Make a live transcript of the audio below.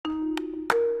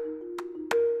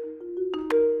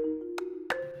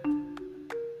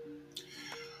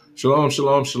Shalom,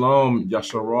 shalom, shalom,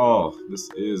 Yasharal. This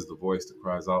is the voice that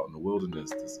cries out in the wilderness.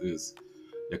 This is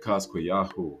Yakaskwe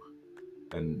Yahu,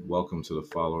 and welcome to the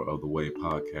Follower of the Way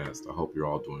podcast. I hope you're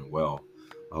all doing well.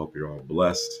 I hope you're all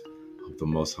blessed. I hope the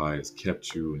Most High has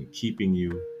kept you and keeping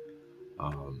you.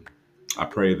 I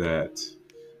pray that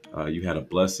you had a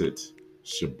blessed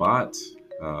Shabbat.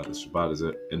 The Shabbat is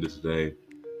ended today.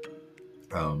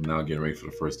 Now getting ready for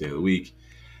the first day of the week.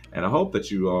 And I hope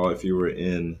that you all, if you were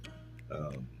in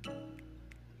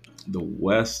the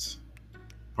west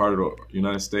part of the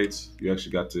United States, you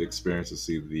actually got to experience and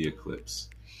see the eclipse.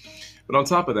 But on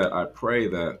top of that, I pray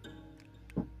that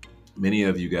many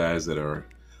of you guys that are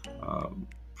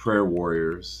prayer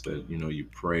warriors, that you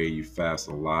pray, you fast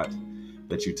a lot,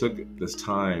 that you took this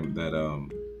time that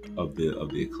of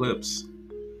the eclipse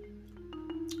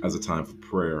as a time for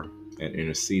prayer and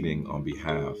interceding on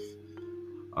behalf.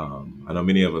 I know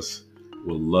many of us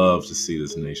would love to see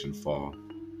this nation fall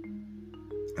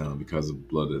because of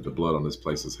the blood on this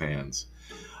place's hands.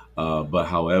 But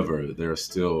however, there are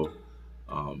still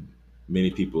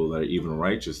many people that are even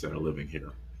righteous that are living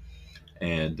here.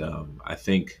 And I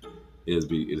think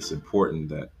it's important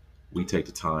that we take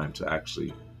the time to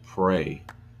actually pray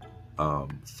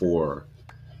for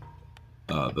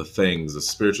the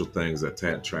spiritual things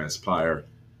that transpire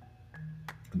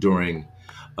during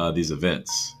these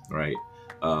events, right?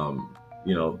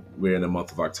 We're in the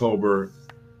month of October.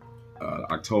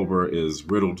 October is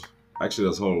riddled. Actually,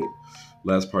 this whole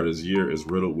last part of this year is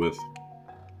riddled with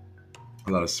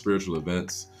a lot of spiritual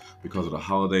events because of the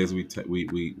holidays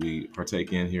we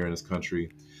partake in here in this country.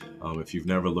 If you've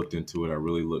never looked into it, I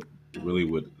really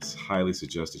would highly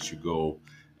suggest that you go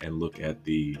and look at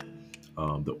the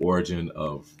origin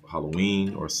of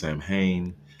Halloween or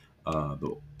Samhain,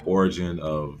 the origin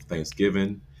of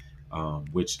Thanksgiving,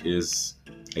 which is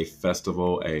a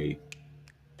festival, a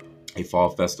fall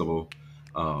festival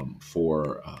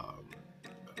for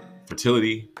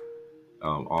fertility.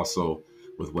 Also,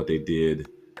 with what they did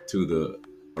to the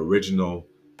original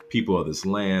people of this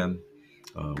land,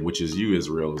 which is you,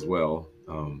 Israel, as well,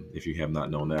 if you have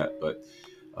not known that. But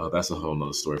that's a whole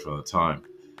nother story for another time.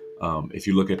 If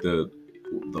you look at the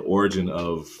origin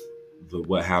of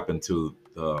what happened to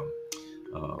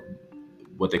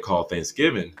what they call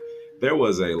Thanksgiving, there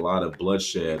was a lot of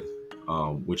bloodshed,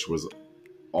 which was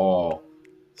all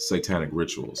satanic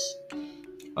rituals.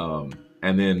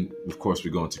 And then, of course,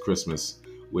 we go into Christmas,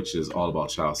 which is all about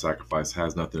child sacrifice,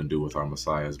 has nothing to do with our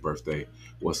Messiah's birthday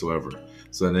whatsoever.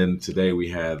 So then today we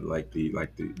had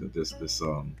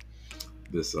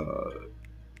this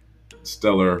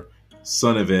stellar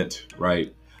sun event,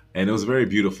 right? And it was very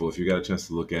beautiful. If you got a chance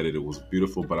to look at it, it was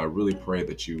beautiful. But I really pray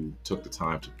that you took the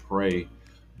time to pray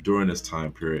during this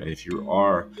time period. And if you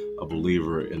are a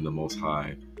believer in the Most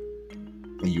High,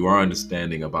 and you are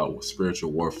understanding about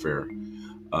spiritual warfare,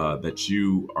 that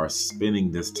you are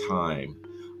spending this time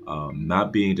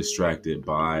not being distracted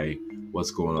by what's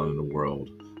going on in the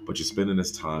world, but you're spending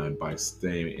this time by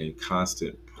staying in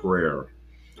constant prayer,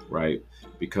 right?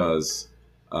 Because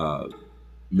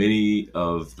many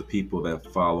of the people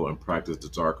that follow and practice the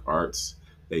dark arts,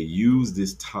 they use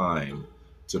this time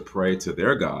to pray to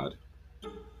their God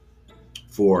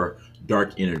for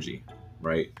dark energy,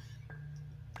 right?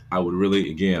 I would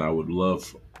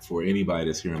love for anybody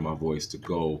that's hearing my voice to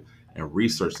go and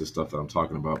research the stuff that I'm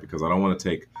talking about, because I don't want to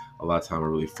take a lot of time to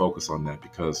really focus on that,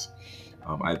 because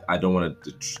I don't want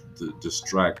to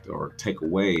distract or take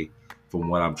away from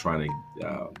what I'm trying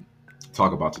to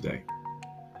talk about today.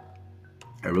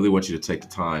 I really want you to take the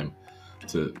time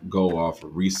to go off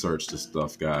and research this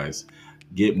stuff, guys.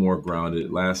 Get more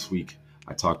grounded. Last week,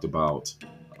 I talked about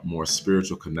more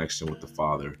spiritual connection with the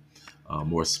Father.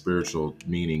 More spiritual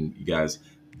meaning, you guys,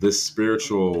 the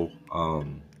spiritual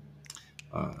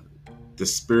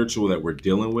that we're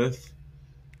dealing with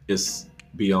is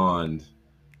beyond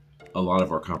a lot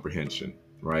of our comprehension,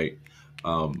 right?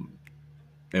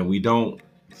 And we don't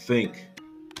think,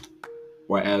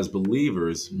 or as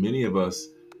believers, many of us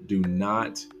do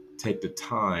not take the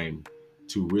time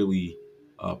to really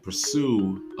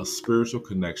pursue a spiritual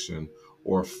connection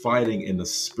or fighting in the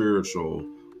spiritual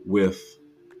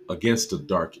against the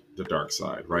dark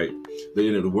side, right?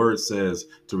 The word says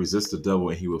to resist the devil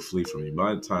and he will flee from you. A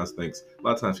lot of times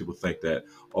people think that,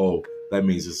 oh, that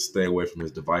means just stay away from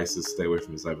his devices, stay away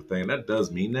from this type of thing. And that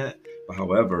does mean that. But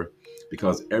however,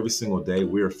 because every single day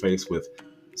we are faced with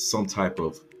some type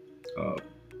of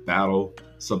battle,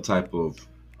 some type of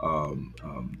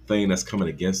thing that's coming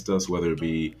against us, whether it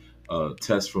be a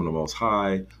test from the Most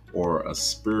High or a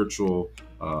spiritual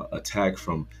attack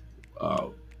from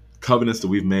covenants that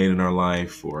we've made in our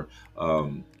life, or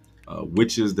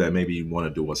witches that maybe want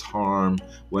to do us harm,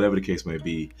 whatever the case may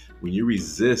be. When you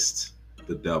resist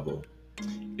the devil,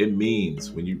 it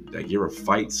means when you like you ever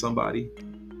fight somebody,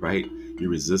 right? You're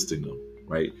resisting them,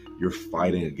 right? You're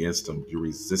fighting against them. You're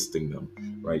resisting them,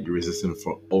 right? You're resisting them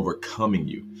from overcoming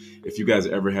you. If you guys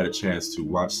ever had a chance to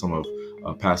watch some of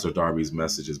Pastor Darby's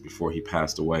messages before he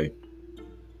passed away,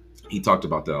 he talked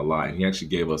about that a lot. And he actually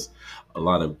gave us a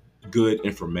lot of good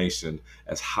information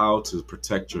as how to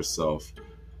protect yourself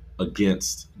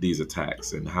against these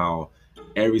attacks and how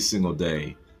every single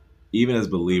day, even as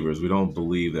believers, we don't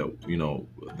believe that,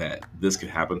 that this could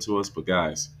happen to us. But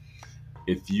guys,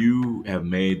 if you have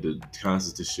made the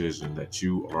conscious decision that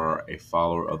you are a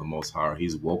follower of the Most High, or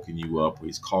He's woken you up, or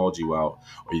He's called you out,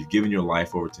 or you've given your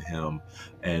life over to Him,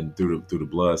 and through the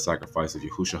blood sacrifice of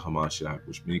Yahushua Hamashiach,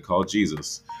 which many call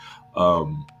Jesus,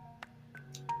 um,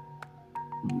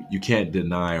 you can't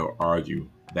deny or argue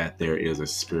that there is a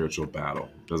spiritual battle.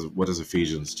 What does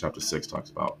Ephesians chapter 6 talks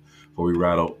about? For we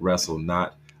wrestle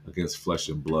not against flesh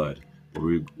and blood, but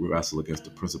we wrestle against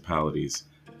the principalities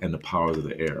and the powers of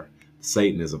the air.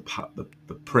 Satan is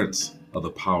the prince of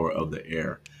the power of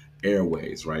the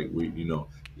airways, right?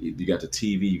 You got the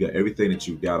TV, you got everything that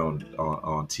you got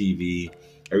on TV,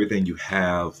 everything you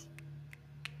have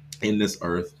in this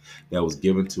earth that was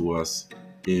given to us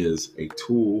is a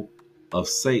tool of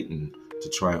Satan to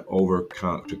try and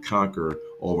to conquer,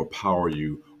 overpower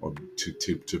you, or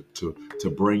to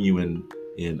bring you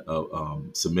in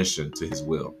submission to his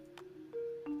will.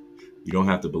 You don't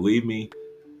have to believe me,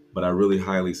 but I really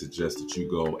highly suggest that you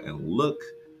go and look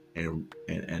and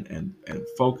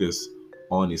focus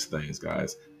on these things,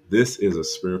 guys. This is a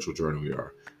spiritual journey we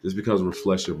are. Just because we're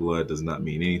flesh and blood does not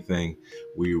mean anything.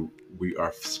 We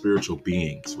are spiritual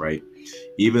beings, right?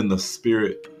 Even the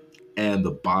spirit and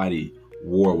the body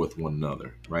war with one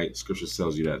another, right? Scripture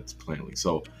tells you that plainly.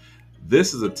 So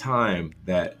this is a time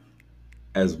that,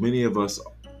 as many of us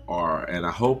are, and I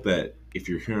hope that if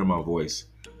you're hearing my voice,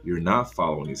 you're not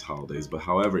following these holidays. But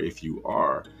however, if you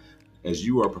are, as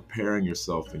you are preparing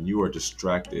yourself and you are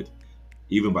distracted,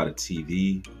 even by the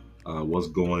TV, what's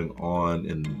going on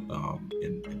in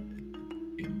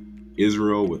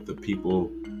Israel with the people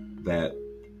that,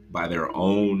 by their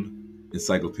own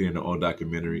encyclopedia and their own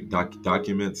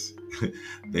documents,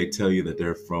 they tell you that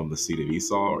they're from the seed of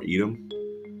Esau or Edom.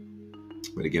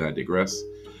 But again, I digress.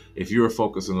 If you are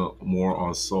focusing more on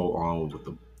with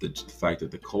the fact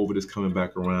that the COVID is coming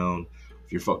back around,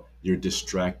 if you're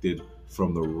distracted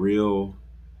from the real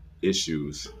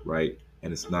issues, right?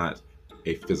 And it's not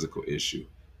a physical issue.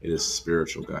 It is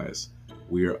spiritual, guys.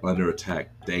 We are under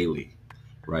attack daily,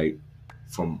 right?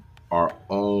 From our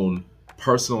own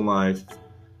personal life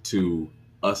to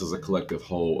us as a collective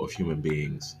whole of human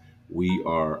beings. We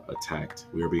are attacked.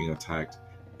 We are being attacked.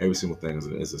 Every single thing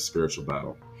is a spiritual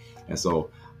battle. And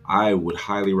so I would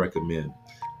highly recommend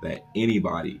that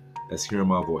anybody that's hearing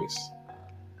my voice,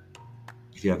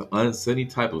 if you have any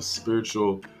type of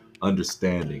spiritual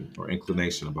understanding or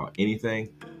inclination about anything,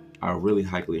 I really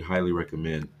highly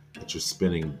recommend that you're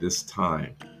spending this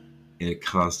time in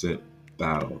constant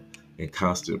battle, in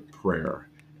constant prayer,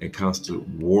 in constant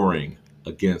warring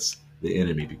against the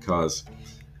enemy. Because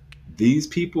these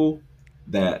people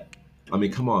that, I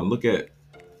mean, come on, look at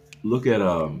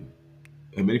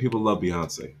and many people love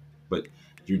Beyonce, but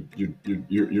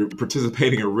you're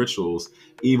participating in rituals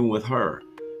even with her.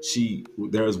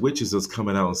 There's witches that's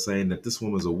coming out and saying that this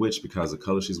woman's a witch because of the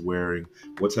color she's wearing,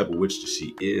 what type of witch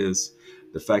she is,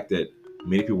 the fact that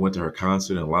many people went to her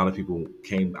concert and a lot of people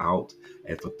came out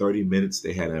and for 30 minutes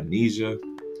they had amnesia.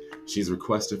 She's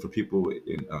requested for people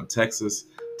in Texas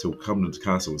to come to the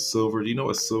concert with silver. Do you know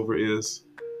what silver is?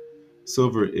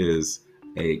 Silver is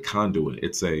a conduit.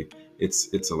 It's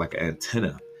like an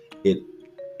antenna.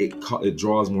 It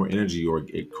draws more energy, or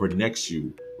it connects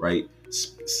you, right?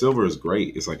 Silver is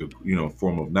great. It's like a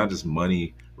form of not just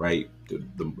money, right?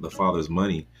 The Father's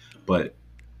money, but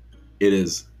it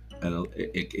is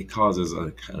it causes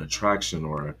an attraction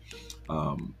or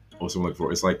what's I'm looking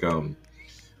for. It's like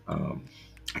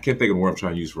I can't think of the word I'm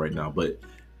trying to use right now, but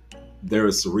there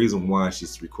is a reason why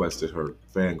she's requested her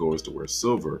fangoers to wear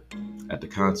silver at the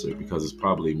concert, because it's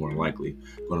probably more likely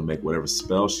going to make whatever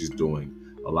spell she's doing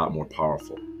a lot more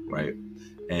powerful, right?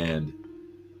 And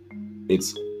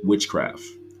it's witchcraft,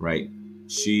 right?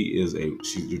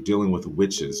 You're dealing with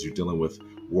witches, you're dealing with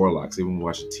warlocks. Even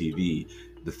watching TV,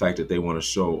 the fact that they want to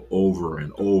show over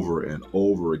and over and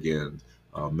over again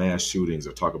mass shootings,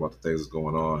 or talk about the things that's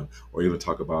going on, or even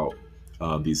talk about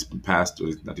these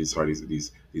pastors, not these, sorry,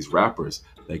 these rappers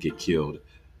that get killed.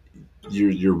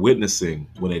 You're witnessing,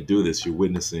 when they do this, you're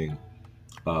witnessing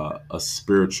a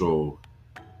spiritual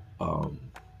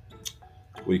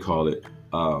what do you call it?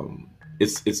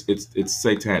 It's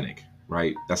satanic,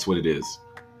 right? That's what it is.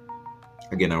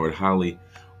 Again, I would highly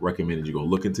recommend that you go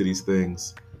look into these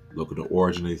things, look at the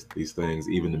origin of these things,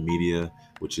 even the media,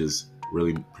 which is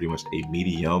really pretty much a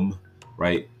medium,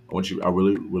 right? I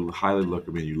really, really highly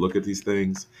recommend you look at these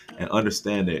things and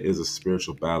understand there is a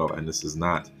spiritual battle, and this is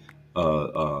not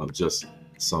just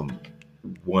some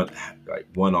one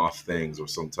one-off things or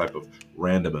some type of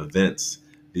random events.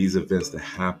 These events that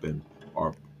happen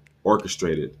are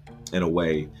orchestrated in a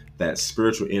way that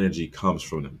spiritual energy comes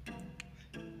from them.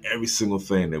 Every single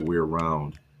thing that we're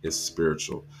around is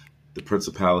spiritual. The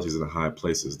principalities in the high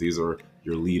places, these are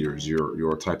your leaders,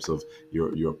 your types of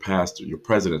your pastor, your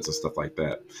presidents and stuff like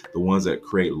that. The ones that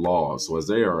create laws. So as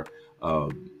they are,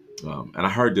 and I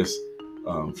heard this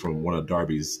from one of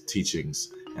Darby's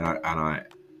teachings, and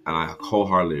I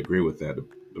wholeheartedly agree with that.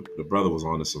 The brother was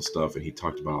on to some stuff, and he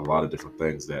talked about a lot of different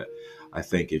things that I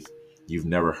think if you've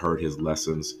never heard his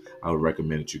lessons, I would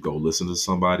recommend that you go listen to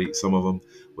some of them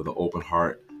with an open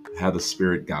heart. Have the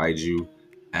Spirit guide you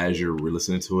as you're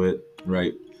listening to it,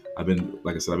 right?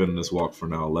 Like I said, I've been in this walk for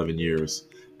now 11 years,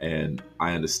 and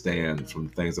I understand from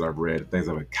the things that I've read, things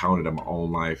I've encountered in my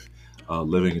own life,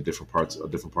 living in a different part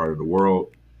of the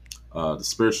world, the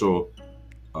spiritual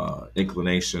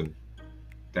inclination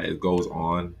that it goes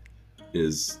on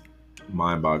is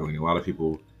mind-boggling. A lot of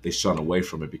people, they shun away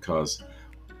from it because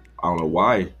I don't know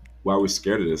why we're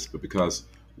scared of this, but because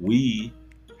we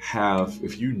have,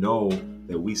 if you know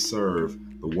that we serve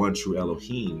the one true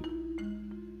Elohim,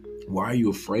 why are you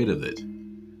afraid of it?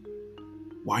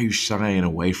 Why are you shying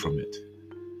away from it?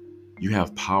 You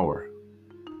have power.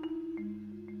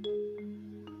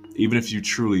 Even if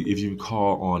you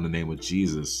call on the name of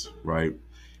Jesus, right?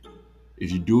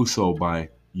 If you do so by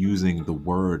using the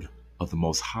word of the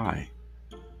Most High,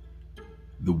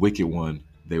 the wicked one,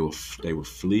 they will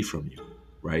flee from you,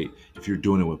 right? If you're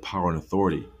doing it with power and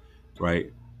authority,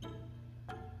 right?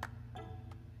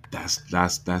 That's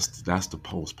the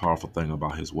most powerful thing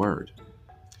about His word.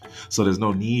 So there's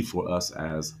no need for us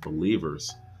as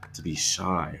believers to be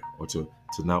shy or to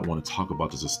not want to talk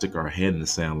about this or stick our head in the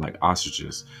sand like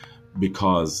ostriches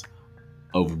because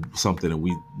of something that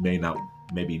we maybe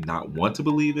not want to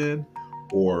believe in,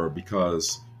 or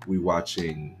because we watch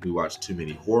too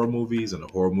many horror movies and the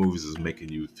horror movies is making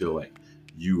you feel like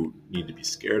you need to be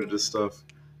scared of this stuff.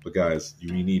 But guys,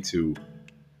 you need to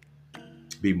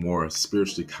be more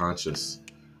spiritually conscious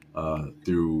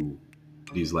through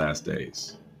these last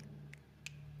days,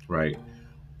 right?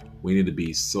 We need to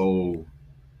be so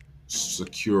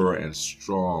secure and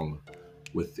strong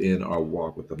within our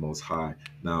walk with the Most High.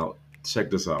 Now, check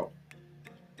this out.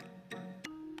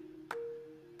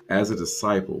 As a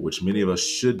disciple, which many of us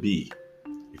should be,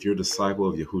 if you're a disciple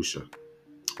of Yahusha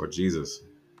or Jesus,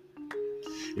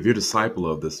 if you're a disciple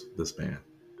of this man,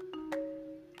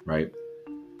 right?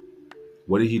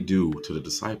 What did he do to the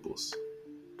disciples?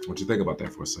 I want you to think about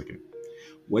that for a second.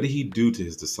 What did he do to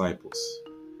his disciples?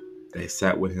 They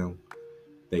sat with him.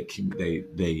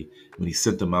 They when he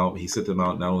sent them out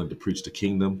not only to preach the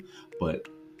kingdom, but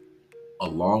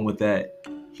along with that,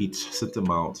 he sent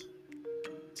them out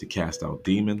to cast out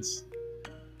demons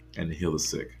and to heal the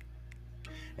sick.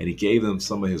 And he gave them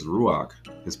some of his ruach,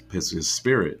 his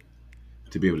spirit,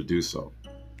 to be able to do so.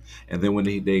 And then when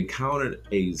they encountered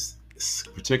a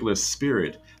particular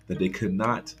spirit that they could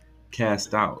not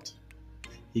cast out,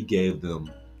 he gave them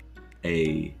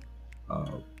a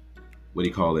what do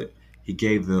you call it? He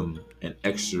gave them an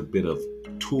extra bit of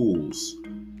tools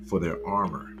for their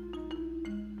armor.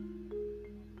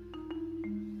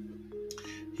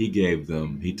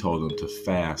 He told them to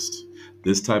fast.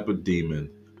 This type of demon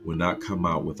will not come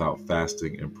out without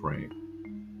fasting and praying.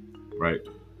 Right?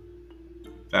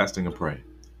 Fasting and praying.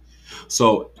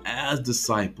 So, as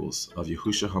disciples of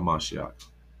Yahushua HaMashiach,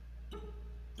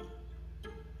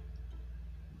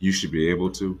 you should be able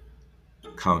to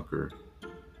conquer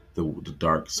the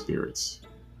dark spirits.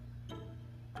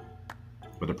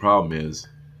 But the problem is,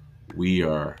 we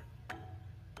are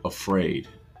afraid.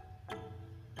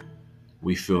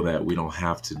 We feel that we don't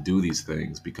have to do these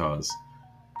things because,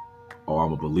 oh,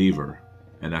 I'm a believer,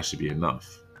 and that should be enough.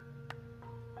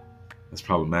 That's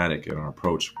problematic in our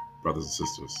approach, brothers and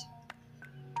sisters.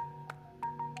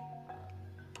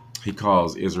 He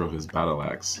calls Israel his battle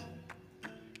axe.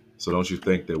 So don't you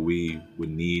think that we would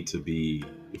need to be,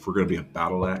 if we're going to be a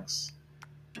battle axe,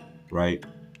 right?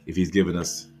 If he's given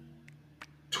us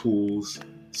tools,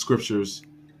 scriptures,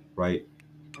 right,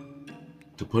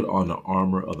 to put on the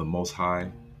armor of the Most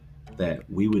High, that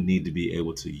we would need to be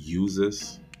able to use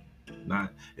this.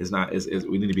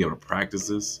 We need to be able to practice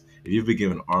this. If you've been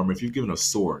given armor, if you've given a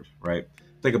sword, right?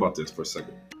 Think about this for a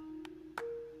second.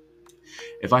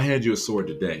 If I hand you a sword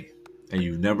today and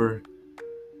you've never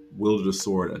wielded a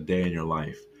sword a day in your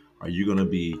life, are you going to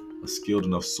be a skilled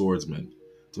enough swordsman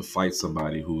to fight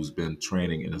somebody who's been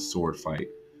training in a sword fight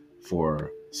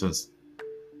for since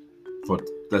for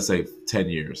let's say 10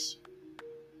 years?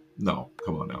 No,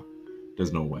 come on now.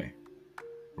 There's no way,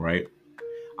 right?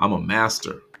 I'm a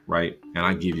master, right? And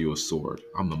I give you a sword.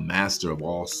 I'm the master of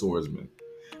all swordsmen.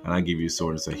 And I give you a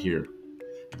sword and say, here.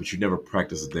 But you never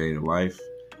practice a day in your life.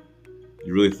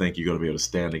 You really think you're going to be able to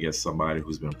stand against somebody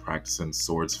who's been practicing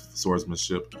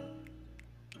swordsmanship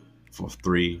for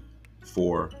 3,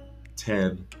 4,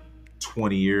 10,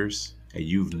 20 years, and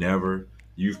you've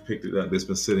picked it up. It's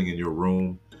been sitting in your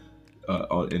room,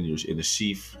 in the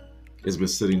sheath. It's been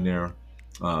sitting there,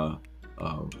 uh,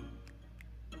 um,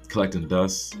 collecting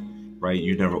dust, right?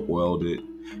 You never oiled it.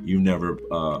 You never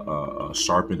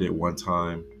sharpened it one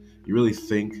time. You really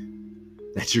think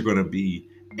that you're going to be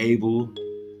able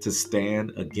to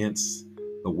stand against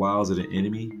the wiles of the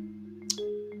enemy?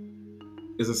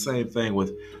 It's the same thing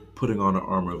with putting on the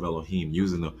armor of Elohim,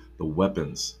 using the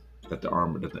weapons that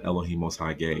the Elohim Most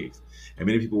High gave. And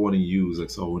many people want to use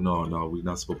like, oh no, we're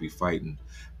not supposed to be fighting.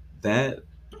 That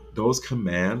those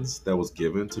commands that was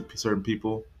given to certain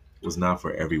people was not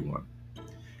for everyone.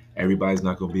 Everybody's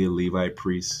not going to be a Levite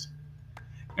priest.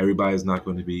 Everybody's not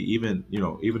going to be even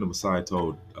the Messiah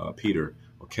told Peter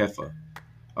or Kepha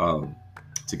um,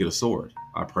 to get a sword.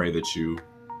 I pray that you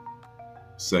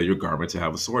sell your garment to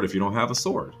have a sword if you don't have a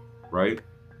sword, right?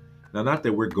 Now, not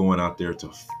that we're going out there to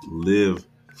live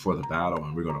for the battle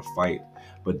and we're going to fight,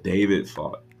 but David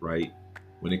fought, right?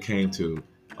 When it came to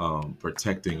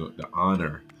protecting the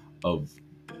honor of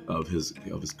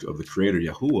the Creator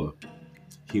Yahuwah,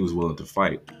 he was willing to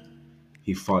fight.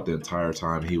 He fought the entire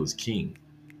time he was king,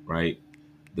 right?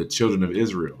 The children of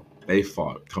Israel, they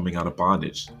fought coming out of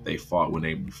bondage. They fought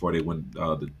before they went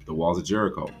the walls of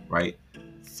Jericho, right?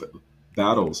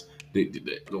 Battles,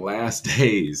 the last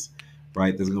days,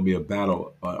 right? There's going to be a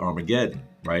battle, Armageddon,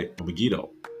 right? Armageddon,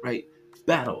 right?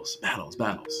 Battles.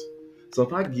 So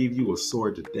if I give you a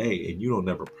sword today and you don't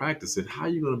never practice it, how are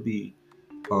you going to be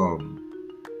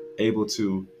able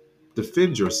to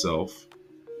defend yourself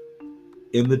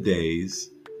in the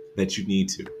days that you need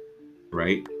to,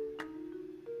 right?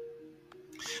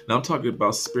 Now I'm talking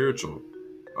about spiritual.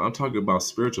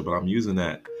 But I'm using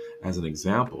that as an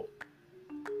example.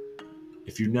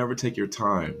 If you never take your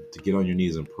time to get on your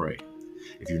knees and pray,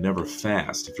 if you never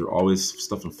fast, if you're always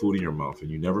stuffing food in your mouth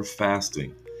and you're never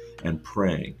fasting and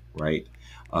praying, right?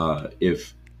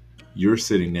 If you're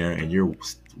sitting there and you're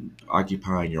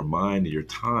occupying your mind and your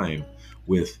time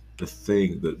with the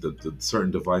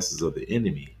certain devices of the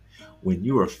enemy, when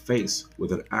you are faced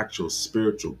with an actual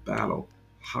spiritual battle,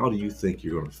 how do you think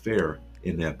you're going to fare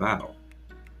in that battle?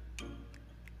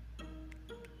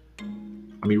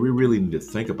 I mean, we really need to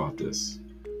think about this.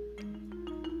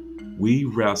 We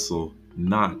wrestle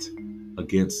not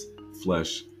against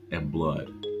flesh and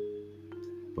blood,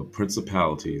 but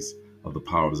principalities of the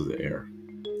powers of the air.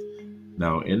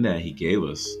 Now, in that, he gave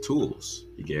us tools.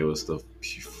 He gave us the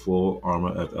full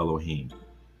armor of Elohim,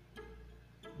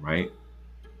 right?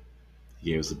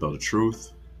 He gave us the belt of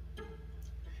truth.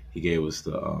 He gave us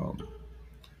the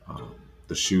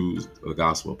shoes of the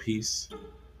gospel of peace,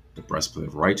 the breastplate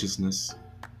of righteousness,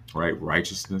 right?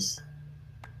 Righteousness,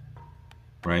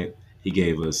 right? He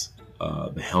gave us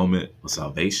the helmet of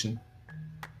salvation,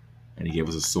 and he gave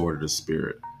us a sword of the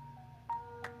spirit.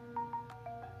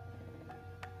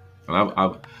 And I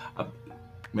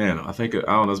think, I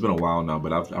don't know, it's been a while now,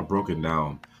 but I've broken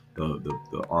down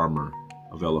the armor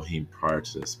of Elohim prior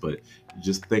to this. But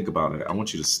just think about it. I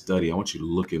want you to study. I want you to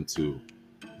look into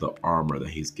the armor that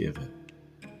he's given,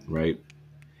 right?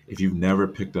 If you've never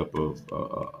picked up a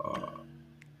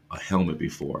helmet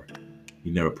before,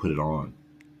 you never put it on,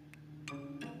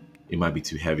 it might be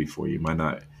too heavy for you. It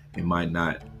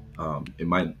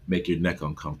might make your neck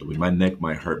uncomfortable. My neck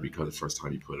might hurt because the first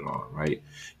time you put it on, right?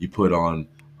 You pick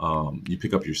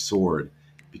up your sword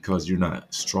because you're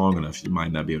not strong enough. You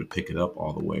might not be able to pick it up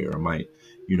all the way, or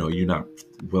you're not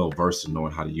well versed in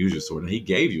knowing how to use your sword. And he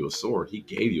gave you a sword.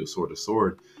 The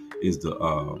sword is the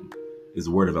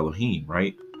word of Elohim,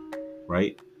 right?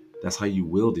 Right? That's how you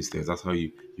wield these things. That's how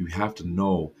you have to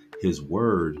know his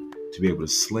word to be able to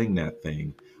sling that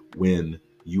thing when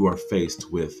you are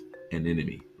faced with an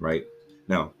enemy, right?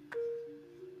 Now,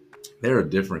 there are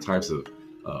different types of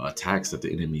attacks that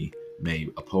the enemy may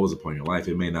oppose upon your life.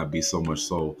 It may not be so much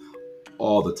so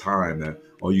all the time that,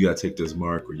 oh, you got to take this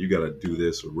mark, or you got to do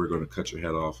this, or we're going to cut your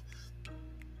head off,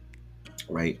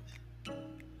 right?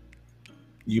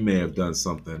 you may have done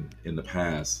something in the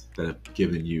past that have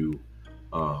given you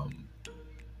um,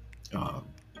 um,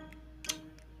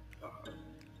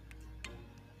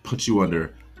 put you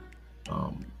under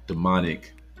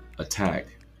demonic attack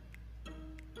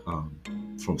um,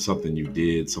 from something you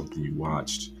did, something you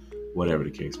watched, whatever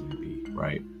the case may be,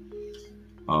 right?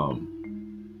 Um,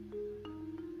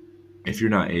 if you're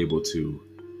not able to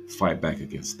fight back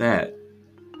against that,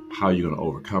 how are you going to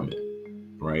overcome it,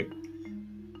 right?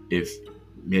 If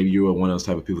maybe you're one of those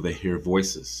type of people that hear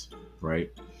voices,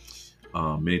 right?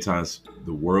 Many times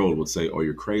the world would say, "Oh,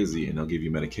 you're crazy," and they'll give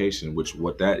you medication. Which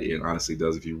what that honestly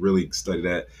does, if you really study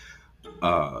that,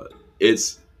 uh,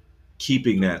 it's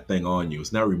keeping that thing on you.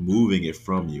 It's not removing it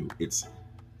from you. It's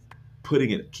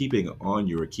keeping it on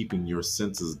you, or keeping your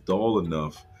senses dull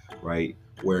enough, right,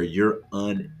 where you're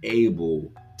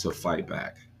unable to fight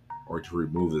back or to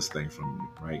remove this thing from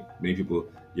you, right? Many people,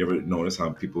 you ever notice how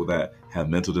people that have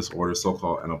mental disorders,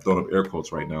 so-called, and I'm throwing up air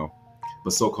quotes right now,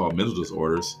 but so-called mental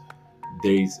disorders,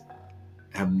 they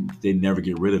they never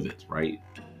get rid of it, right?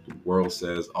 The world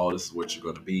says, "Oh, this is what you're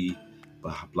going to be,"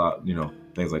 blah blah,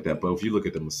 things like that. But if you look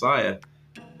at the Messiah,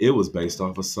 it was based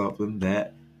off of something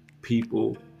that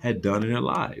people had done in their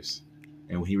lives.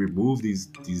 And when he removed these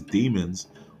demons,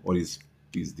 or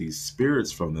these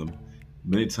spirits from them,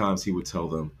 many times he would tell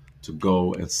them to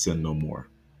go and sin no more.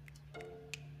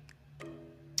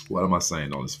 What am I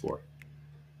saying all this for?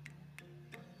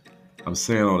 I'm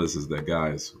saying all this is that,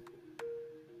 guys,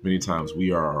 many times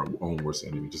we are our own worst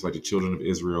enemy. Just like the children of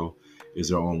Israel is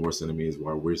their own worst enemy, is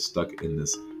why we're stuck in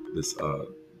the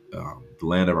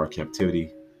land of our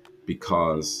captivity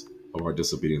because of our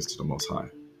disobedience to the Most High,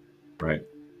 right?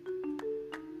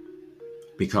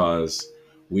 Because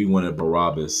we wanted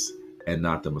Barabbas and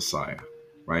not the Messiah,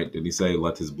 right? Did he say,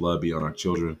 "Let his blood be on our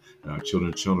children and our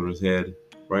children's head,"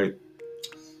 right?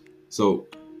 So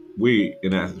we,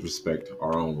 in that respect,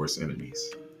 are our own worst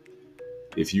enemies.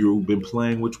 If you've been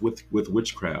playing with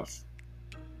witchcraft,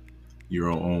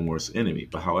 you're your own worst enemy.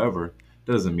 But however,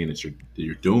 that doesn't mean that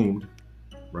you're doomed,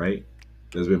 right?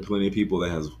 There's been plenty of people that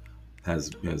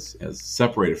has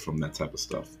separated from that type of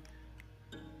stuff.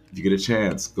 If you get a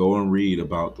chance, go and read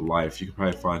about the life. You can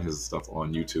probably find his stuff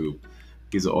on YouTube.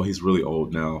 He's really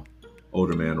old now,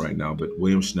 older man right now. But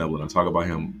William Schneblin, I talk about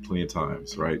him plenty of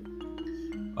times, right?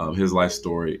 His life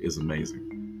story is amazing.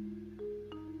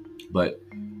 But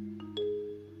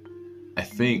I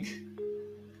think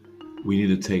we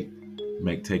need to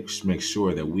make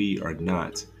sure that we are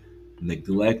not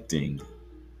neglecting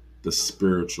the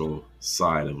spiritual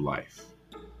side of life,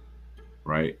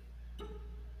 right?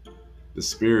 The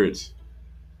spirit,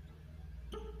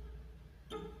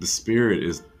 the spirit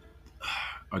is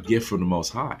a gift from the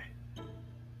Most High.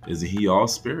 Isn't He all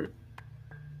spirit?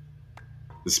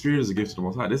 The spirit is a gift from the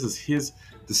Most High. This is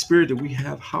the spirit that we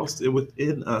have housed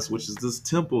within us, which is this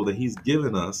temple that He's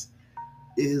given us,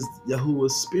 is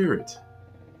Yahuwah's spirit.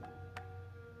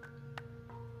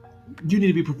 You need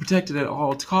to be protected at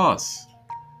all costs.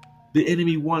 The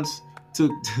enemy wants to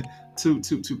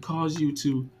to cause you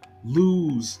to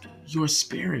lose your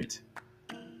spirit.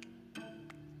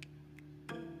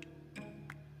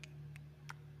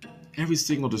 Every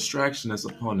single distraction that's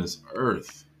upon this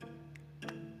earth,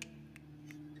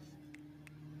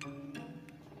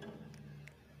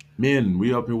 men,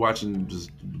 we up here watching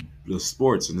just the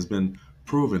sports, and it's been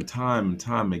proven time and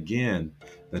time again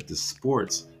that the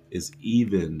sports is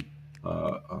even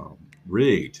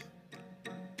rigged.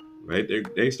 Right?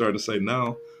 They started to say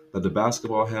now that the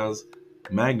basketball has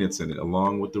magnets in it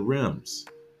along with the rims.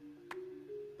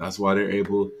 That's why they're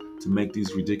able to make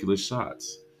these ridiculous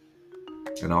shots.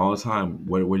 And all the time,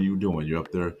 what are you doing? You're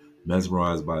up there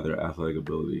mesmerized by their athletic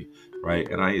ability, right?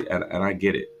 And I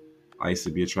get it. I used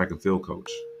to be a track and field coach.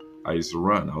 I used to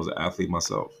run. I was an athlete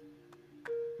myself.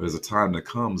 There's a time that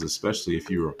comes, especially if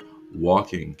you're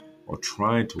walking or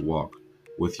trying to walk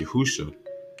with Yahusha,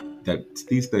 that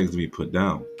these things to be put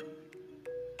down.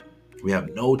 We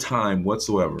have no time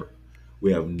whatsoever.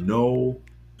 We have no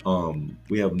um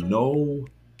we have no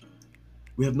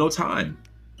we have no time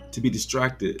to be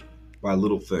distracted by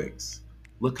little things.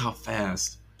 Look how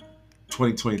fast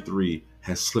 2023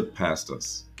 has slipped past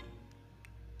us.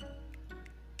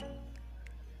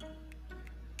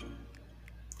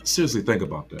 Seriously, think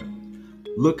about that.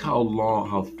 Look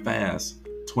how fast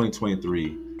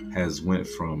 2023 has went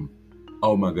from,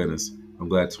 oh my goodness, I'm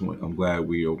glad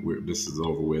this is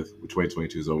over with.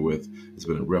 2022 is over with. It's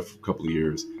been a rough couple of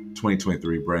years.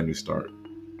 2023, brand new start.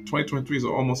 2023 is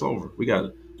almost over. We're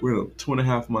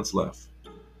 2.5 months left.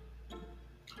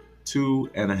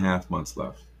 2.5 months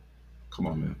left. Come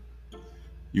on, man.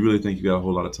 You really think you got a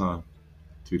whole lot of time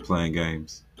to be playing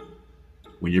games?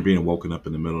 When you're being woken up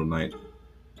in the middle of the night,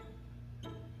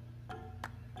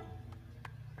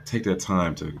 take that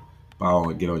time to bow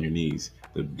and get on your knees.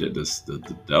 The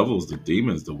devils, the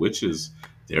demons, the witches,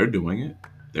 they're doing it.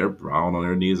 They're bowing on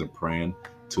their knees and praying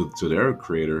to their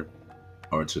creator,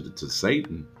 or to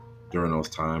Satan during those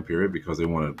time period, because they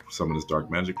want to summon this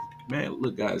dark magic. Man,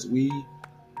 look, guys, we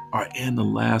are in the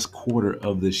last quarter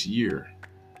of this year.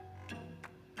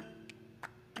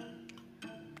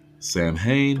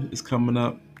 Samhain is coming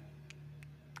up.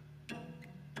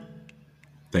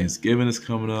 Thanksgiving is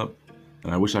coming up,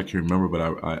 and I wish I could remember, but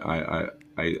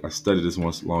I studied this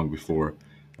once long before,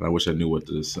 and I wish I knew what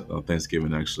this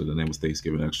Thanksgiving actually, the name of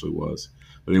Thanksgiving actually was.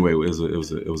 But anyway, it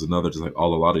was another, just like a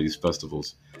lot of these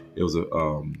festivals. It was a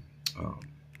um,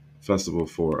 festival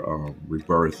for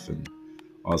rebirth and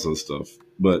all this other stuff.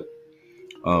 But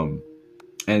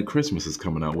and Christmas is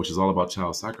coming out, which is all about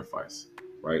child sacrifice,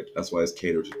 right? That's why it's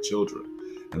catered to children,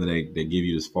 and then they give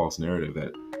you this false narrative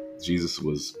that Jesus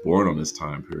was born on this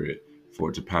time period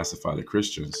to pacify the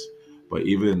Christians. But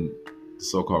even the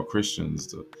so-called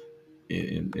Christians,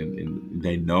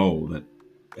 they know that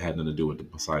it had nothing to do with the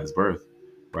Messiah's birth,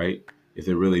 right? If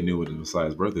they really knew what the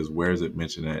Messiah's birth is, where is it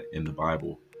mentioned that in the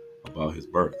Bible about his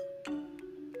birth?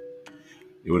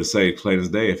 It would have said plain as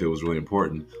day if it was really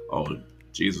important. Oh,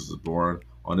 Jesus was born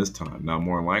on this time. Now,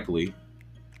 more than likely,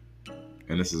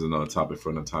 and this is another topic for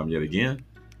another time yet again,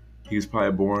 he was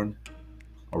probably born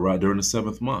right during the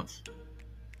 7th month.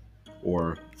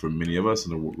 Or for many of us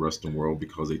in the Western world,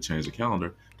 because they changed the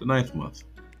calendar, the 9th month.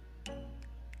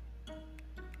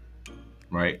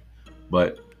 Right?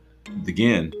 But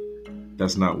again,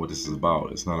 that's not what this is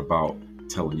about. It's not about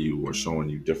telling you or showing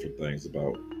you different things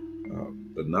about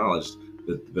the knowledge.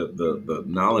 The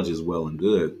knowledge is well and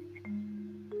good.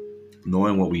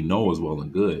 Knowing what we know is well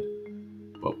and good.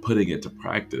 But putting it to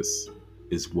practice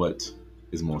is what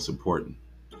is most important.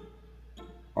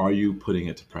 Are you putting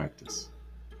it to practice?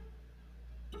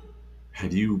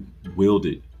 Have you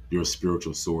wielded your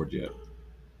spiritual sword yet?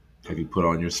 Have you put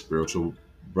on your spiritual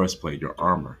breastplate, your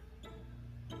armor?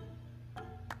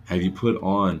 Have you put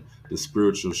on the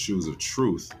spiritual shoes of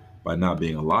truth by not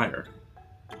being a liar?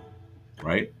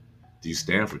 Right? Do you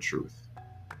stand for truth?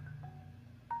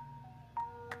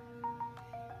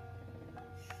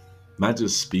 Not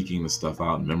just speaking the stuff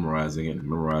out and memorizing it and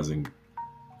memorizing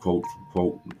quote from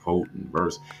quote and quote and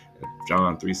verse,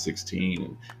 John 3:16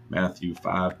 and Matthew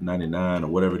 5:99 or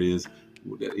whatever it is.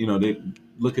 You know, they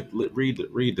read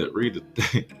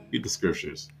the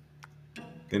scriptures.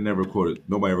 They never quoted.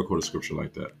 Nobody ever quoted scripture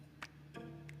like that.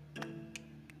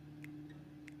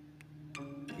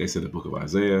 They said the book of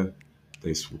Isaiah.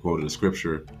 They quoted a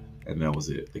scripture, and that was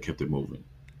it. They kept it moving.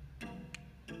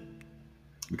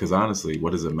 Because honestly,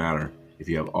 what does it matter if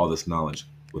you have all this knowledge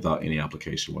without any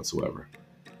application whatsoever?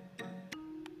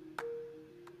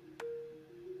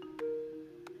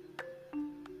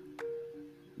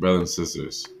 Brothers and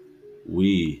sisters,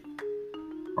 we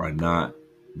are not,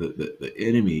 the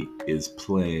enemy is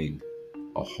playing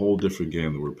a whole different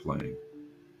game that we're playing.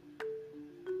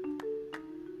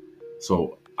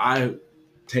 So I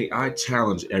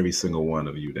challenge every single one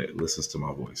of you that listens to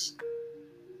my voice.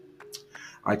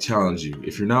 I challenge you.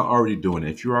 If you're not already doing it,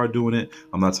 if you are doing it,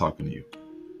 I'm not talking to you.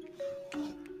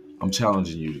 I'm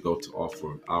challenging you to go to off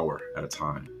for an hour at a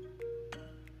time,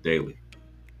 daily,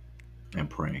 and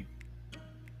praying.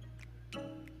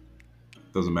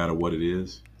 Doesn't matter what it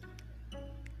is.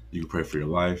 You can pray for your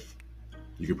life.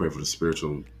 You can pray for the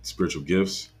spiritual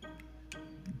gifts.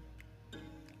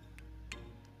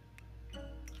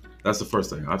 That's the first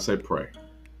thing. I'd say pray.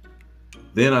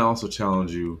 Then I also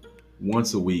challenge you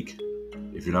once a week,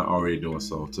 if you're not already doing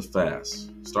so, to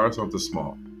fast. Start something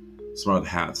small. Start with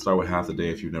half the day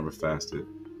if you've never fasted.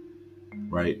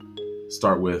 Right?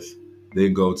 Start with,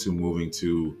 then go to moving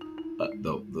to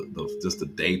just the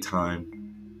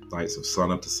daytime, right? So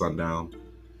sun up to sundown,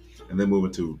 and then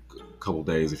moving to a couple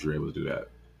days if you're able to do that.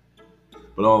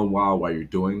 But all the while you're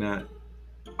doing that,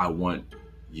 I want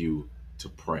you to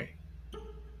pray.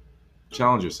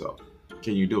 Challenge yourself.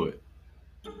 Can you do it?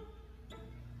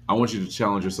 I want you to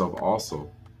challenge yourself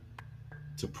also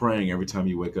to praying every time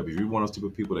you wake up. If you're one of those type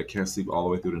of people that can't sleep all the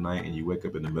way through the night and you wake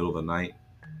up in the middle of the night,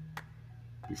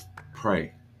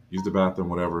 pray. Use the bathroom,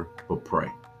 whatever, but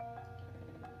pray.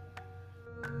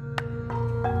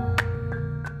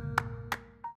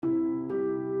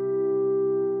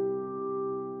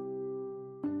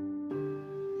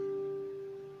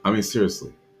 I mean,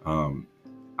 seriously,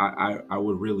 I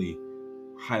would really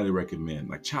highly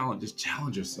recommend, just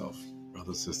challenge yourself,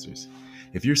 brothers and sisters.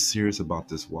 If you're serious about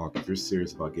this walk, if you're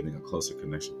serious about getting a closer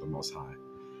connection with the Most High,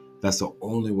 that's the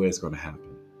only way it's going to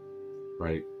happen,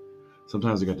 right?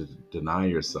 Sometimes you got to deny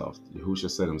yourself. Yahushua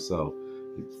said himself,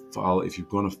 if you're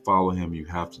going to follow him, you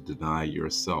have to deny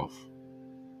yourself.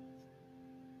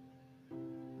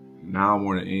 Now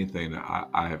more than anything that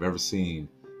I have ever seen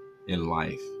in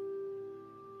life,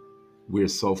 we're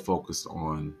so focused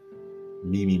on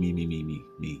me, me, me, me, me, me,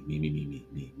 me, me, me, me, me,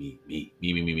 me, me, me,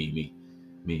 me, me, me, me, me,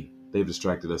 me. They've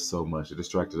distracted us so much. They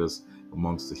distracted us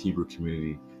amongst the Hebrew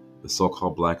community, the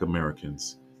so-called Black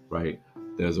Americans, right?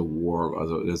 There's a war.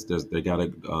 They got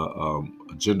a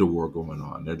gender war going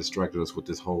on. They're distracted us with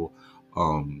this whole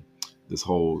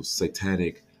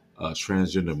satanic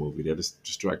transgender movie. They're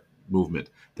distract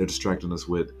movement. They're distracting us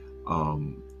with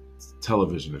um,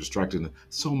 television. They're distracting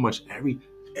so much.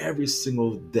 Every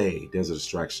single day there's a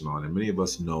distraction on, and many of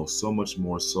us know so much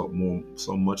more, so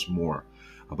much more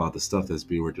about the stuff that's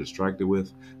being we're distracted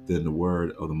with than the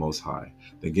word of the Most High,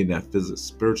 than getting that physical,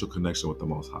 spiritual connection with the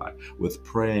Most High, with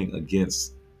praying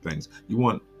against things. You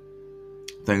want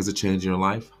things to change in your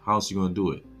life? How else are you going to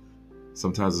do it?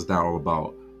 Sometimes it's not all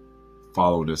about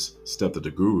following this step that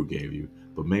the guru gave you,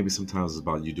 but maybe sometimes it's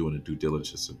about you doing the due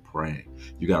diligence and praying.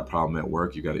 You got a problem at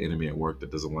work, you got an enemy at work that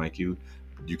doesn't like you.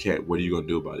 You can't, what are you going to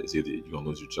do about it? It's either you're going to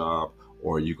lose your job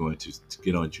or you're going to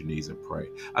get on your knees and pray.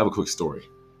 I have a quick story,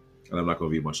 and I'm not going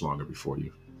to be much longer before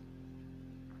you.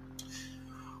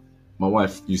 My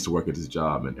wife used to work at this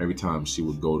job, and every time she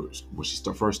would go,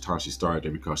 first time she started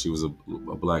there, because she was a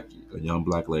young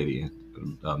black lady,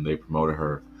 and they promoted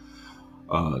her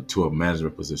to a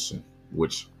management position,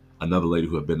 which another lady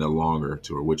who had been there longer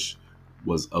to her, which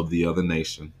was of the other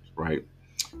nation, right?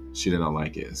 She did not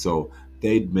like it. So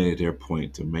they made it their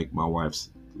point to make my wife's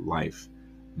life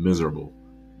miserable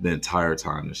the entire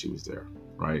time that she was there,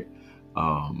 right?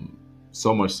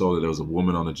 So much so that there was a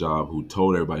woman on the job who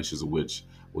told everybody she's a witch,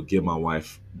 would give my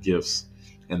wife gifts,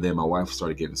 and then my wife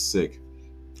started getting sick,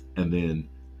 and then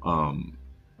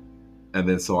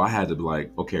so I had to be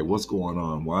like, okay, what's going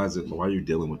on? Why are you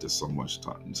dealing with this so much?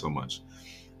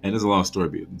 And there's a lot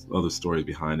of other stories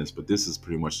behind this, but this is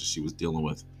pretty much what she was dealing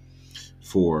with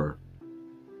for,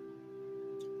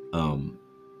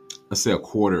 let's say, a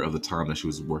quarter of the time that she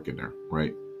was working there,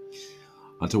 right?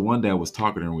 Until one day I was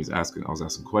talking to her and I was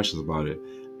asking questions about it,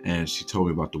 and she told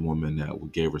me about the woman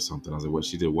that gave her something. I was like, what?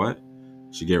 She did what?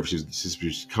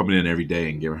 She's coming in every day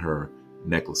and giving her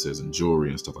necklaces and jewelry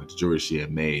and stuff like the jewelry she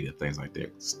had made and things like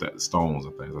that, stones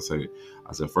and things.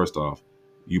 I said, first off,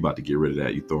 you about to get rid of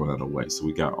that. You throwing that away. So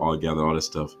we gathered all this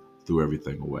stuff, threw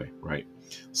everything away, right?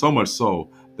 So much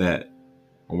so that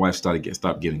my wife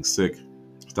stopped getting sick,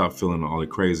 stopped feeling all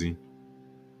crazy.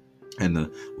 And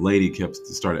the lady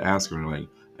started asking her, like,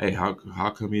 hey, how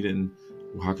come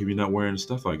you're not wearing the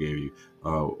stuff I gave you?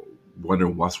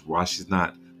 Wondering why she's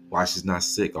not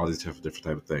sick, all these different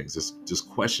type of things. Just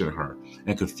questioning her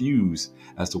and confused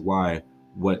as to why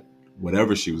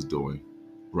whatever she was doing,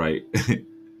 right,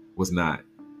 was not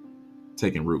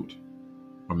taking root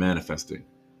or manifesting.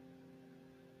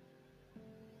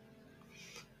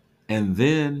 And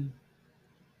then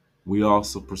we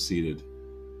also proceeded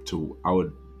to,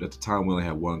 at the time we only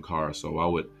had one car, so I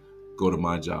would go to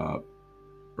my job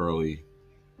early,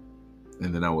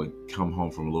 and then I would come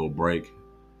home from a little break.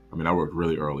 I mean, I worked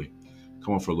really early.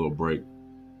 Come home for a little break,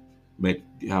 make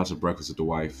house of breakfast with the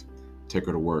wife, take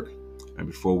her to work, and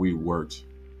before we worked,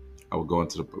 I would go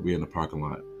be in the parking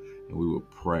lot, and we would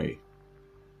pray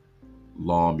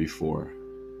long before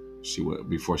she went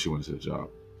to the job.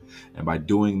 And by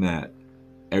doing that,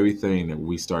 everything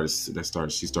that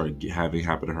she started having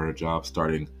happen to her job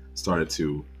started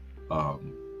to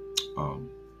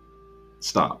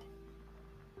stop.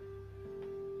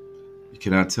 You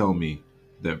cannot tell me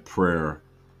that prayer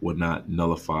would not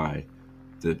nullify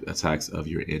the attacks of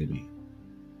your enemy.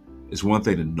 It's one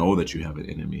thing to know that you have an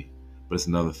enemy, but it's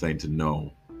another thing to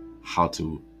know how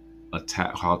to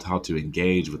attack, how to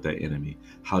engage with that enemy,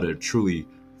 how to truly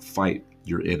fight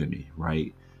your enemy,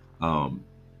 right?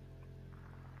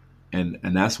 And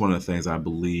that's one of the things I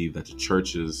believe that the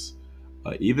churches,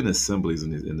 even assemblies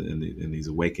in these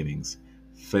awakenings,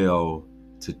 fail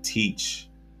to teach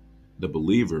the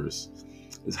believers,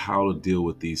 is how to deal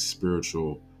with these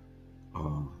spiritual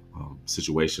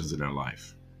situations in their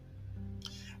life.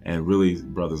 And really,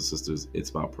 brothers and sisters, it's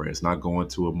about prayer. It's not going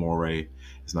to a moray.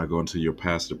 It's not going to your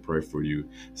pastor to pray for you.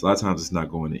 So a lot of times it's not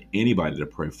going to anybody to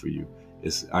pray for you.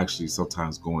 It's actually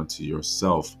sometimes going to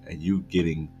yourself and you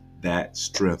getting that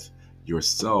strength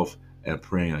yourself and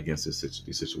praying against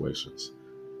these situations.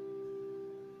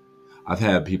 I've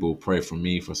had people pray for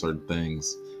me for certain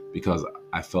things because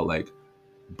I felt like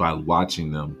by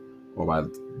watching them or by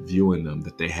viewing them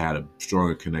that they had a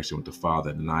stronger connection with the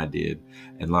Father than I did.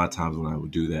 And a lot of times when I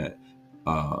would do that,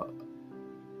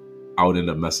 I I would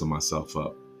end up messing myself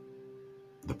up.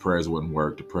 The prayers wouldn't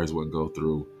work. The prayers wouldn't go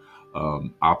through.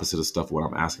 Opposite of stuff what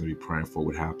I'm asking to be praying for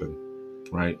would happen,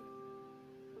 right?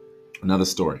 Another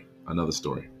story,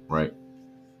 right?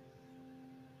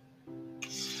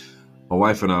 My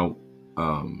wife and I,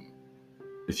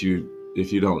 if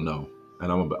you don't know,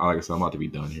 and like I said, I'm about to be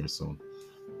done here soon.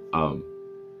 I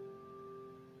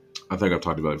think I've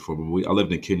talked about it before, but I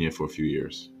lived in Kenya for a few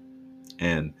years,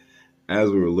 and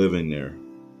as we were living there,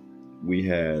 we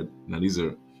had these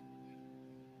are,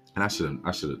 and I should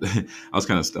have. I was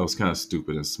kind of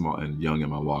stupid and small and young in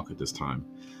my walk at this time.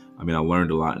 I mean, I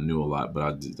learned a lot and knew a lot, but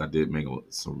I did make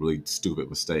some really stupid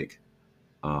mistake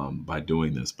by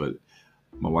doing this. But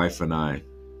my wife and I,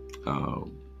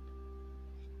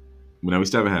 we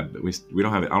still haven't had we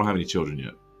don't have I don't have any children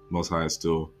yet. Most High is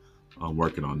still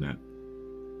working on that.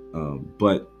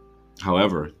 But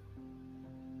however,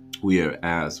 we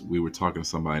were talking to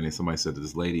somebody, and somebody said that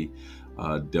this lady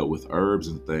dealt with herbs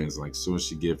and things. Like, as soon as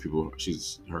she give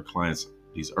her clients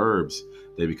these herbs,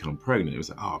 they become pregnant. It was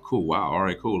like, oh, cool, wow, all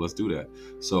right, cool, let's do that.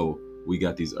 So we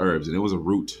got these herbs, and it was a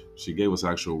root. She gave us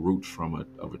actual root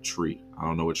of a tree. I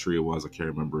don't know what tree it was. I can't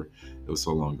remember. It was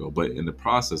so long ago. But in the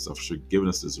process of she giving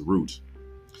us this root,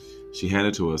 she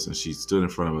handed it to us, and she stood in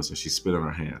front of us, and she spit on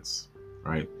our hands,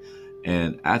 right?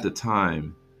 And at the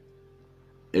time,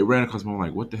 it ran across my mind,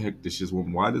 like, what the heck did this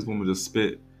woman? Why did this woman just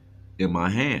spit in my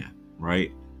hand,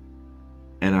 right?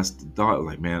 And I thought,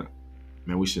 like, man,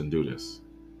 we shouldn't do this.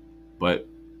 But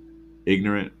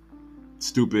ignorant,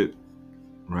 stupid,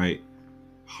 right?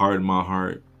 Hard in my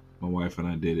heart, my wife and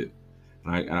I did it.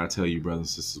 And I tell you, brothers and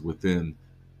sisters, within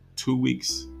 2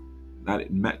 weeks,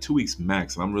 not 2 weeks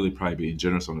max, and I'm really probably being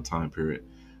generous on the time period,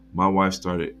 my wife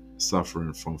started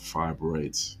suffering from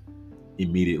fibroids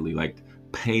immediately, like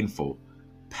painful,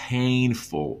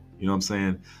 you know what I'm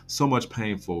saying? So much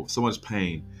pain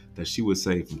that she would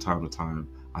say from time to time,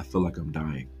 I feel like I'm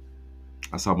dying.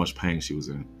 That's how much pain she was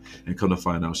in. And come to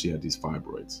find out, she had these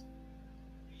fibroids.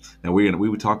 Now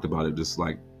we talked about it, just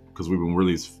like, because we've been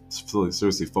really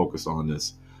seriously focused on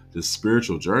this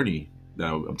spiritual journey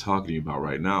that I'm talking to you about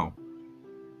right now.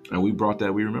 And we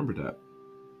remembered that.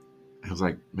 I was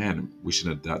like, man, we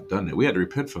shouldn't have done that. We had to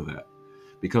repent for that.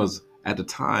 Because at the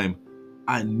time,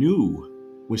 I knew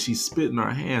when she spit in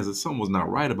our hands that something was not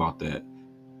right about that.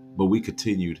 But we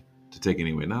continued to take it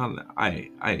anyway. Now,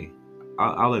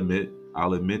 I'll admit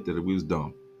that we was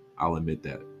dumb. I'll admit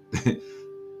that.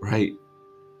 Right?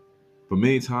 But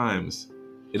many times,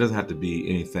 it doesn't have to be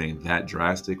anything that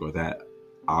drastic or that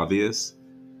obvious.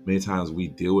 Many times we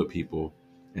deal with people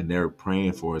and they're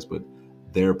praying for us, but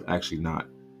they're actually not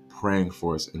praying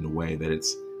for us in the way that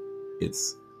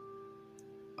it's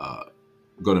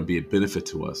going to be a benefit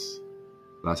to us.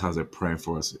 A lot of times they're praying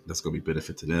for us that's going to be a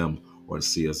benefit to them or to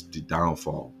see us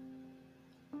downfall.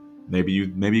 Maybe you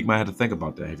might have to think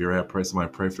about that. Have you ever had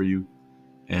somebody pray for you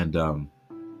and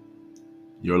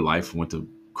your life went to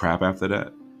crap after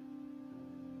that?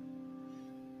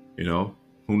 You know,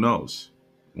 who knows?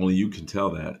 Only you can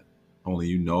tell that. Only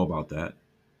you know about that.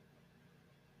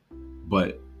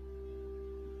 But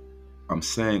I'm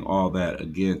saying all that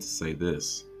again to say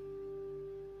this.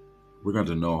 We're going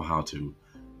to know how to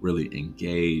really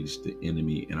engage the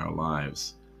enemy in our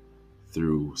lives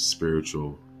through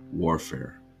spiritual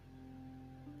warfare,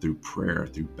 through prayer,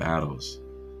 through battles,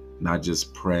 not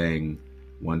just praying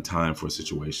one time for a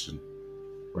situation,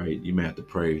 right? You may have to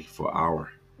pray for an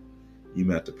hour. You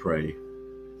may have to pray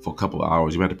for a couple of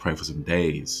hours. You may have to pray for some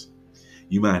days.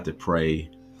 You might have to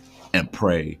pray and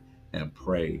pray and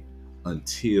pray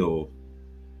until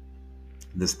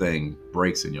this thing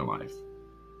breaks in your life,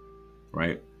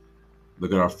 right?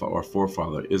 Look at our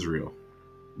forefather, Israel.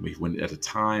 When at the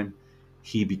time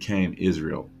he became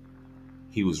Israel,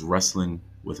 he was wrestling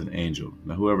with an angel.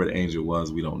 Now, whoever the angel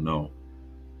was, we don't know.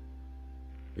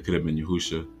 It could have been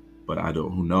Yahusha, but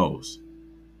who knows?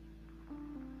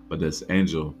 But this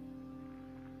angel,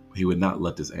 he would not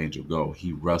let this angel go.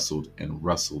 He wrestled and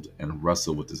wrestled and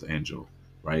wrestled with this angel,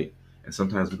 right? And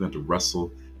sometimes we're going to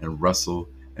wrestle and wrestle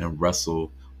and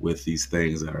wrestle with these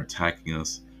things that are attacking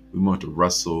us. We want to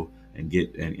wrestle and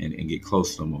get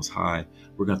close to the Most High.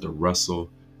 We're going to have to wrestle.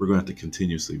 We're going to have to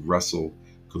continuously wrestle,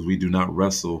 because we do not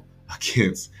wrestle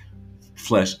against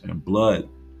flesh and blood.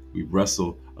 We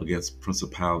wrestle against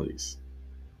principalities.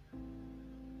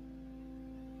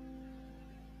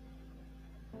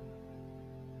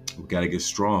 We got to get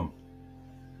strong.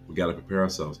 We got to prepare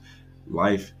ourselves.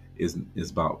 Life is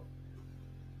about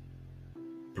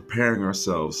preparing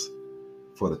ourselves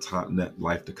for the top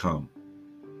life to come.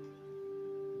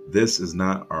 This is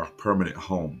not our permanent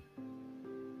home.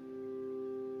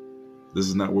 This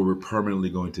is not where we're permanently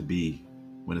going to be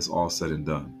when it's all said and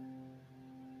done.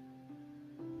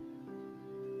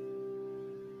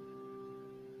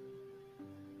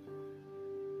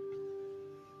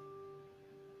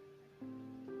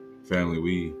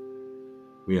 Family,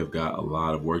 we have got a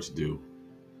lot of work to do,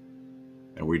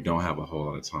 and we don't have a whole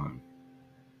lot of time.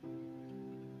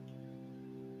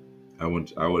 I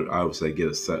would say get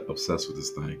obsessed with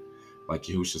this thing. Like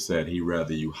Yahusha said, he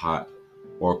rather you hot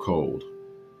or cold.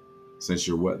 Since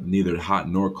you're neither hot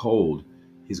nor cold,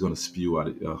 he's going to spew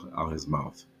out his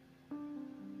mouth.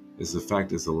 It's the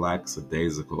fact it's a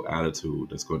lackadaisical attitude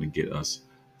that's going to get us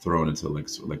thrown into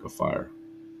like a fire.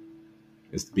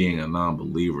 It's being a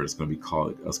non-believer that's going to be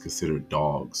called us considered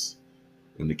dogs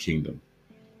in the kingdom.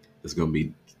 It's going to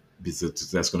be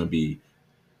that's going to be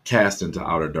cast into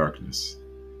outer darkness,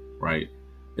 right?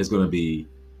 It's going to be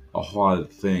a whole lot of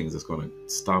things that's going to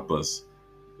stop us.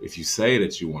 If you say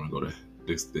that you want to go to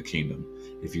the kingdom,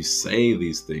 if you say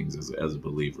these things as a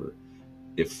believer,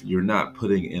 if you're not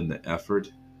putting in the effort,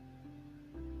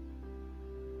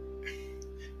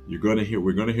 we're going to hear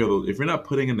those. If you're not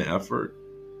putting in the effort,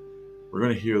 we're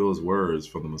going to hear those words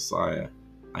from the Messiah.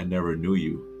 I never knew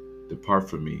you. Depart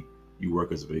from me, you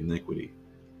workers of iniquity.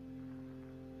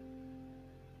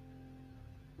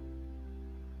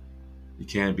 You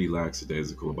can't be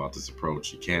lackadaisical about this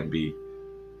approach. You can't be.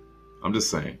 I'm just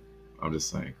saying.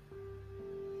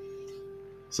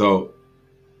 So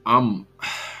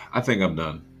I think I'm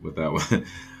done with that one.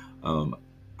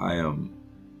 I am.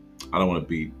 I don't want to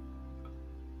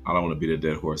beat a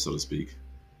dead horse, so to speak.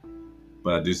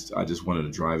 But I just wanted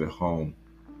to drive it home.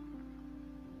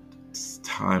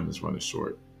 Time is running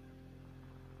short.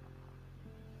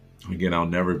 Again,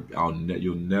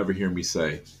 you'll never hear me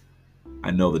say,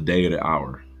 I know the day or the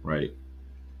hour, right?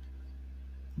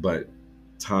 But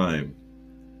time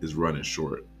is running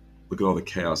short. Look at all the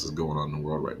chaos that's going on in the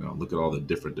world right now. Look at all the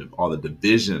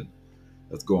division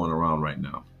that's going around right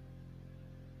now.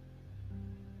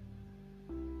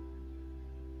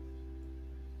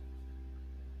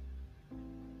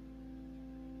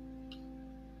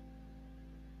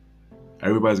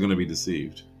 Everybody's going to be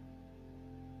deceived.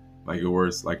 Like the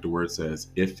word says,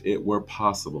 if it were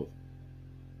possible,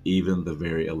 even the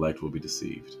very elect will be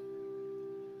deceived.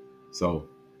 So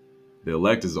the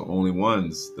elect is the only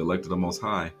ones, the elect of the Most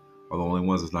High, are the only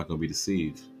ones that's not going to be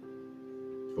deceived.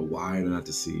 But why are they not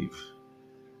deceived?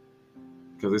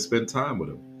 Because they spend time with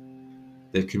Him.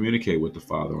 They communicate with the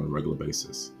Father on a regular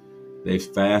basis. They've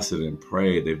fasted and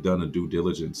prayed. They've done a due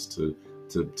diligence to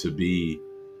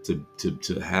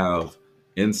have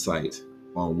insight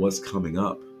on what's coming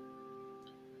up.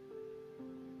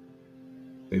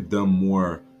 They've done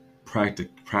more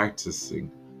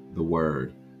practicing the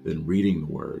Word than reading the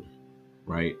Word,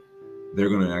 right? They're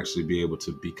going to actually be able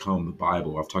to become the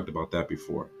Bible. I've talked about that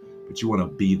before. But you want to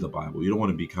be the Bible. You don't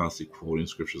want to be constantly quoting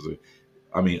scriptures.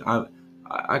 I mean, I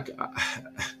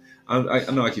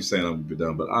know I keep saying I'm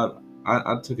done, but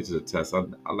I took it to the test.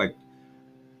 I like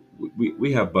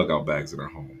we have bug out bags in our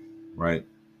home, right?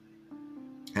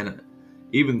 And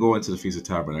even going to the Feast of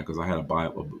Tabernacles, I had a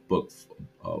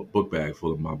book bag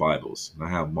full of my Bibles, and I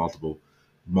have multiple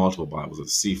Bibles. A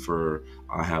Sefer,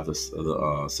 I have the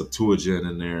Septuagint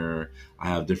in there. I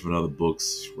have different other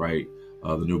books, right?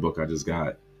 The new book I just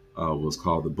got was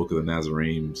called the Book of the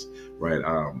Nazarenes, right?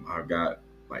 I've got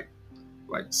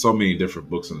like so many different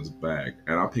books in this bag,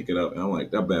 and I pick it up and I'm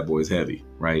like, that bad boy is heavy,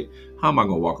 right? How am I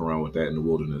gonna walk around with that in the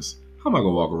wilderness? How am I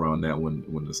gonna walk around that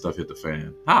when the stuff hit the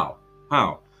fan? How?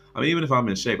 I mean, even if I'm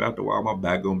in shape, after a while my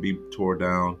back gonna be tore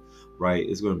down, right?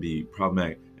 It's gonna be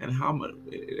problematic. And how am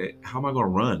I gonna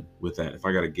run with that if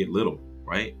I gotta get little,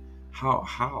 right?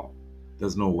 How?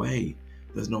 There's no way.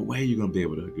 There's no way you're gonna be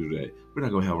able to do that. We're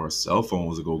not gonna have our cell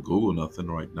phones to go Google nothing,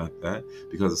 right? Not that,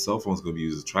 because the cell phone's gonna be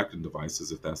used as tracking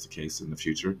devices if that's the case in the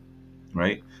future,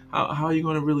 right? How are you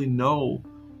gonna really know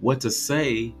what to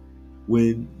say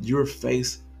when you're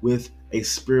faced with a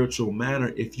spiritual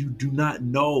matter if you do not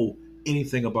know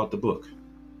anything about the book?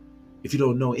 If you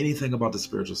don't know anything about the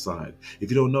spiritual side,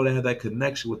 if you don't know to have that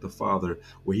connection with the Father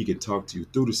where He can talk to you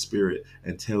through the Spirit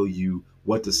and tell you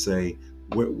what to say,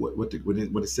 when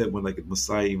it said, when like the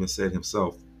Messiah even said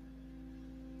Himself,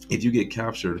 if you get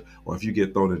captured or if you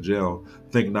get thrown in jail,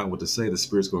 think not what to say. The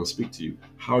Spirit's going to speak to you.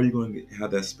 How are you going to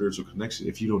have that spiritual connection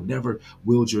if you don't never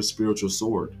wield your spiritual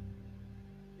sword?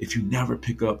 If you never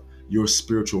pick up your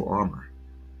spiritual armor?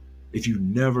 If you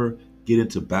never get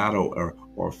into battle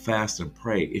or fast and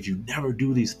pray, if you never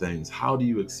do these things, how do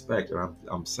you expect? And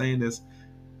I'm saying this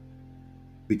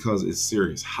because it's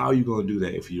serious. How are you going to do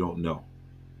that if you don't know?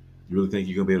 You really think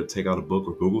you're going to be able to take out a book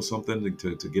or Google something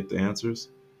to get the answers?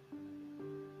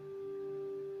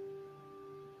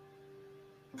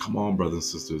 Come on, brothers and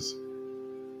sisters.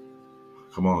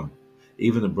 Come on.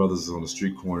 Even the brothers on the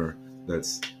street corner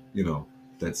that's, you know,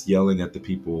 that's yelling at the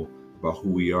people about who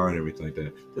we are and everything like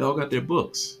that. They all got their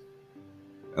books.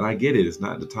 And I get it. It's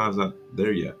not, the time's not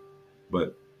there yet.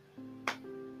 But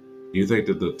you think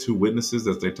that the two witnesses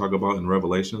that they talk about in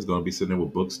Revelation is going to be sitting there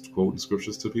with books quoting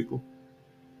scriptures to people?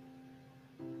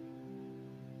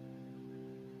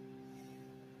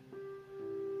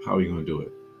 How are you going to do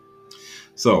it?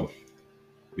 So,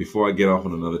 before I get off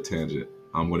on another tangent,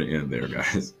 I'm going to end there,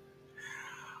 guys.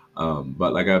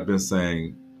 But like I've been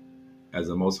saying, as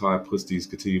the Most High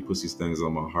continue to push these things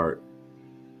on my heart,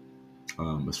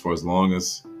 as far as long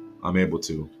as I'm able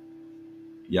to,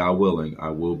 Yah willing, I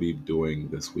will be doing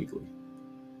this weekly,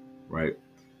 right?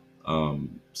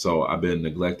 So I've been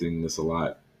neglecting this a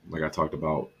lot, like I talked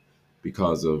about,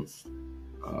 because of,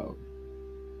 uh,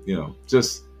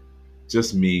 just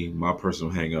me, my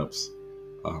personal hangups.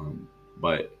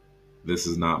 But this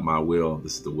is not my will.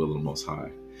 This is the will of the Most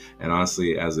High. And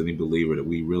honestly, as any believer, that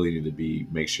we really need to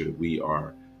make sure that we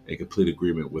are in complete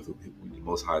agreement with the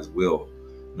Most High's will,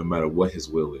 no matter what His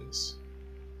will is.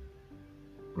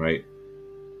 Right?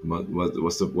 What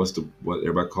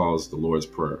everybody calls the Lord's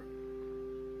Prayer?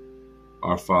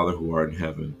 Our Father who art in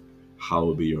heaven,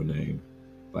 hallowed be your name.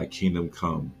 Thy kingdom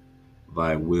come,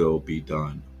 thy will be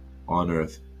done, on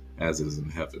earth as it is in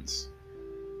heavens.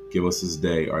 Give us this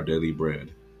day our daily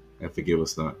bread, and forgive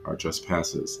us not our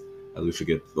trespasses, as we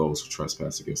forget those who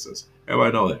trespass against us.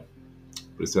 Everybody know that.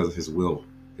 But it says His will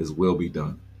be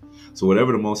done. So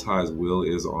whatever the Most High's will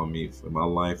is on me, for my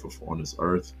life, or on this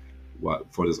earth,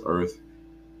 for this earth,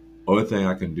 only thing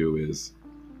I can do is,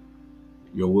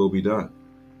 your will be done.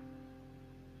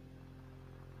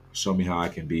 Show me how I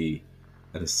can be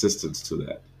an assistance to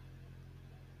that.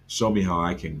 Show me how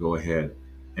I can go ahead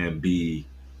and be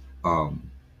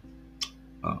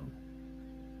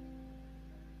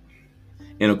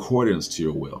in accordance to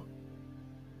your will.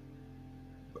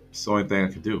 It's the only thing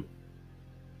I can do.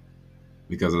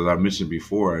 Because as I mentioned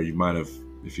before, you might have,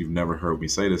 if you've never heard me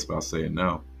say this, but I'll say it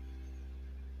now.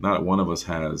 Not one of us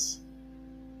has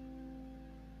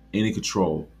any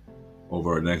control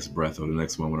over our next breath or the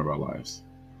next moment of our lives.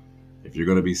 If you're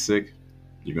going to be sick,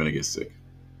 you're going to get sick.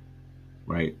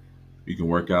 Right? You can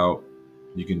work out,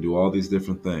 you can do all these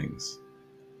different things.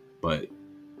 But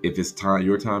if it's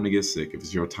your time to get sick, if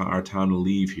it's our time to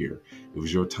leave here, if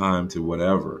it's your time to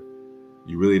whatever,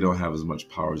 you really don't have as much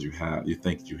power as you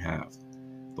think you have.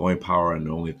 The only power and the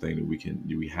only thing that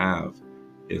we have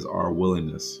is our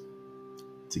willingness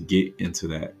to get into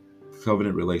that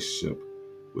covenant relationship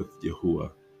with Yahuwah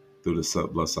through the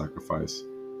blood sacrifice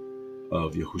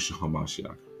of Yahushua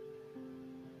HaMashiach.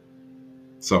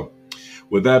 So,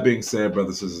 with that being said,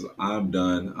 brothers and sisters, I'm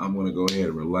done. I'm going to go ahead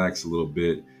and relax a little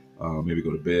bit, maybe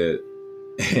go to bed.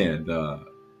 And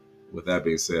with that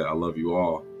being said, I love you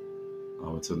all.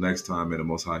 Until next time, may the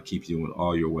Most High keep you in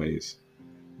all your ways.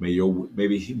 May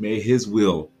His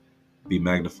will be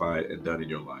magnified and done in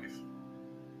your life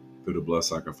through the blood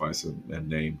sacrifice and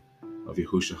name of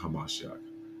Yahushua HaMashiach.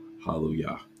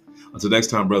 Hallelujah. Until next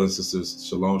time, brothers and sisters,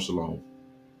 shalom, shalom.